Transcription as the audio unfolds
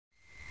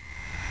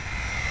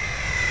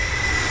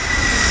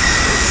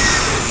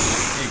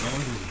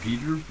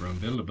from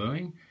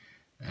Boeing,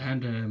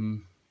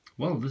 and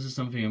well, this is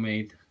something I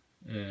made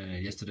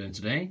yesterday and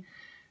today.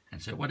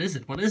 And so what is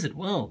it? What is it?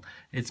 Well,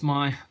 it's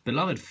my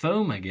beloved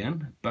foam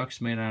again, box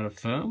made out of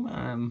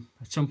foam.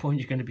 At some point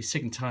you're going to be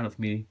sick and tired of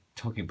me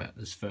talking about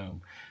this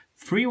foam.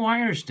 3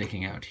 wires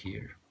sticking out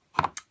here.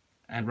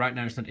 And right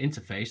now it's not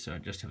interface, so I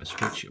just have a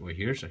switch over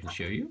here so I can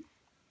show you.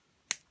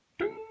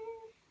 Ding.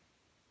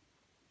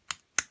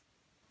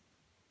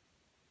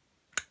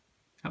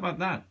 How about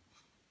that?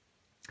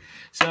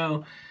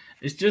 So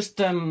it's just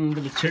the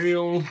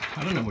material,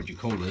 I don't know what you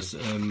call this.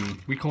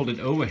 We called it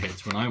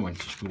overheads when I went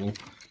to school,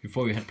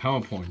 before we had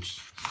PowerPoints.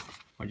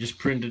 I just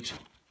printed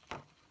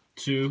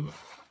 2,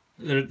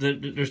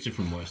 there's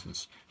different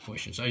versions.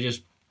 I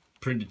just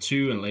printed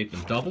 2 and laid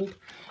them doubled.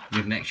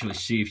 You can actually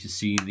see, if you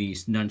see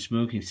these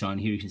non-smoking sign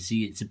here, you can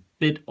see it's a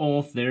bit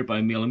off there by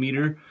a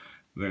millimeter,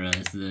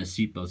 whereas the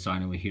seatbelt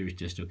sign over here is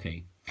just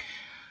okay.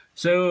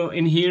 So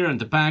in here at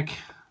the back,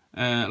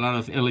 a lot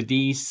of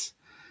LEDs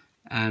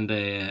and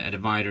a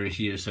divider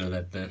here so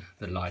that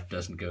the light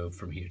doesn't go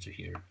from here to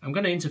here. I'm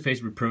going to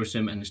interface with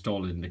ProSim and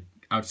install it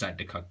outside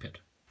the cockpit.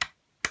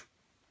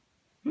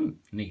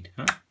 Neat,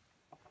 huh?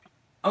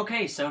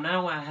 Okay, so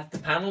now I have the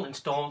panel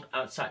installed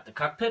outside the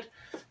cockpit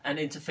and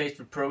interfaced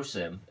with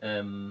ProSim.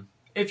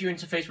 If you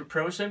interface with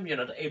ProSim, you're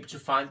not able to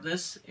find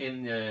this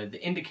in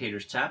the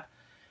indicators tab.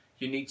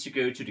 You need to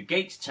go to the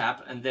gates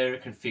tab and there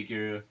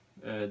configure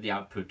the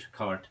output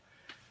card.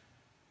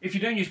 If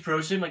you don't use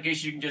ProSim, I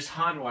guess you can just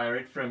hardwire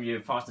it from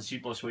your fasten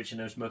seatbelt switch and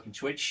no smoking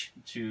switch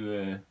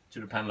to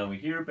the panel over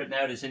here. But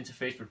now it is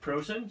interfaced with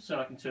ProSim, so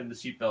I can turn the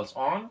seatbelts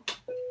on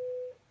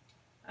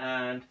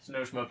and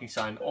no smoking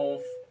sign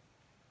off.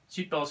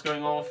 Seatbelts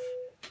going off,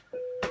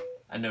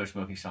 and no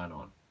smoking sign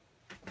on.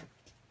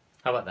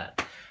 How about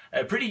that?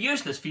 A pretty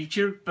useless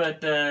feature,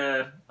 but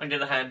on the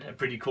other hand, a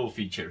pretty cool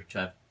feature to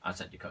have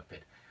outside your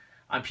cockpit.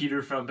 I'm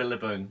Peter from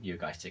Boeing. You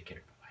guys take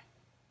care.